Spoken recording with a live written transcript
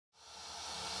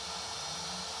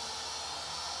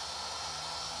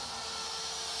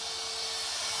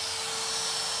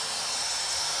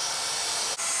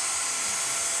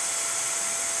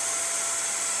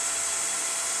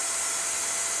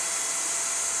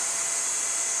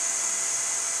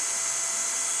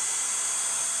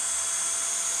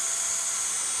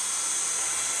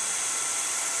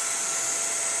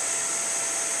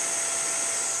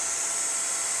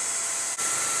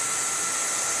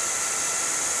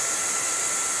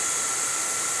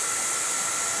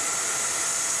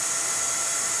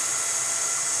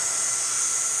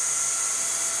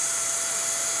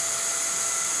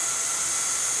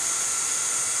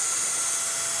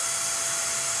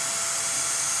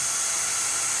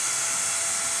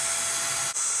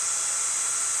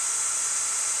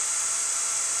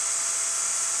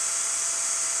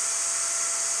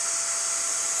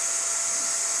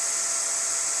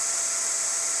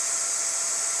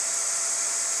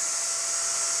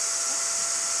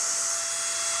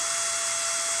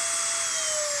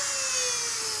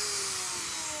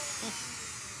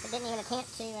didn't even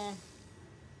attempt to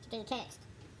do text.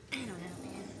 I don't know,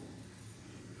 man.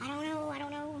 I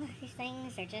don't know. These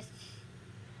things are just...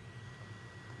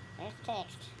 There's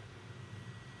text.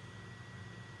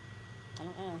 I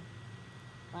don't know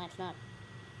why it's not...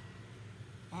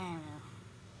 I don't know.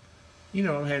 You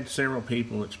know, I've had several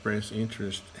people express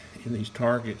interest in these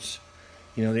targets.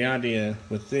 You know, the idea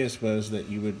with this was that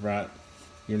you would write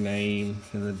your name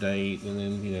and the date, and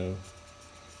then, you know,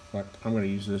 like I'm going to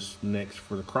use this next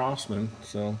for the Crossman,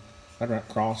 so I'd write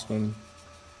Crossman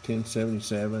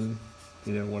 1077,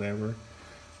 you know, whatever,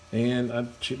 and I'd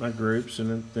shoot my groups,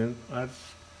 and then I'd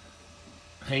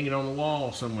hang it on the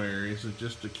wall somewhere. It's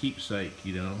just a keepsake,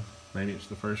 you know. Maybe it's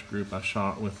the first group I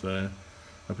shot with a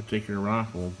particular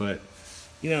rifle, but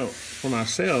you know, for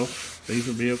myself, these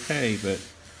would be okay, but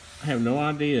I have no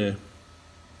idea.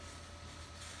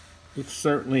 It's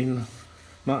certainly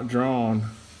not drawn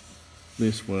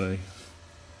this way.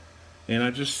 And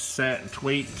I just sat and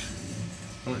tweaked.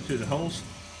 I went through the whole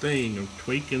thing of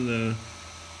tweaking the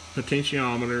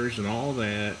potentiometers and all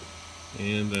that,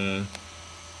 and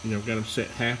you know, got them set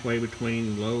halfway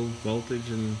between low voltage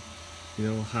and,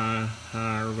 you know,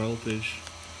 higher voltage.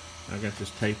 I got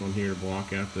this tape on here to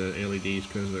block out the LEDs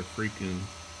because they're freaking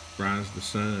bright as the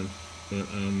sun. But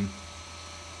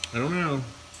I don't know.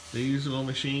 These little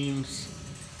machines,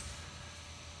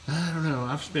 I don't know.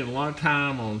 I've spent a lot of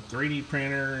time on 3D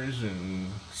printers and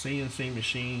CNC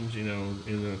machines, you know,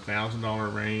 in the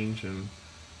 $1,000 range, and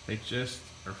they just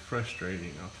are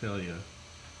frustrating, I'll tell you.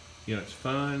 You know, it's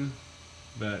fun,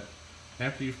 but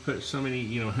after you've put so many,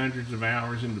 you know, hundreds of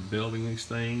hours into building these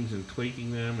things and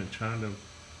tweaking them and trying to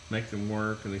make them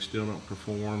work, and they still don't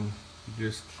perform, you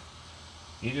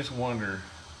just wonder.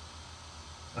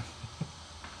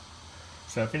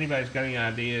 So if anybody's got any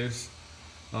ideas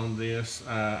on this,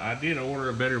 I did order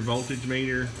a better voltage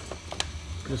meter.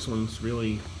 This one's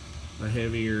really a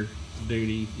heavier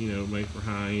duty, you know, made for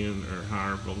high end or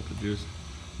higher voltages.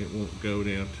 It won't go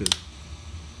down to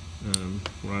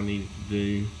what I need it to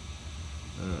do.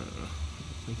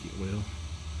 I think it will.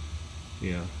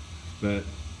 Yeah, but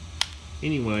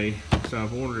anyway, so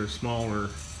I've ordered a smaller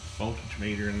voltage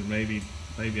meter, and maybe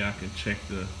I can check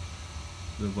the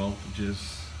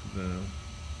voltages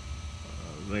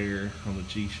there on the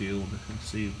G shield and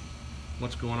see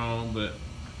what's going on, but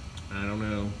I don't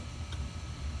know.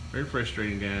 Very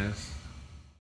frustrating, guys.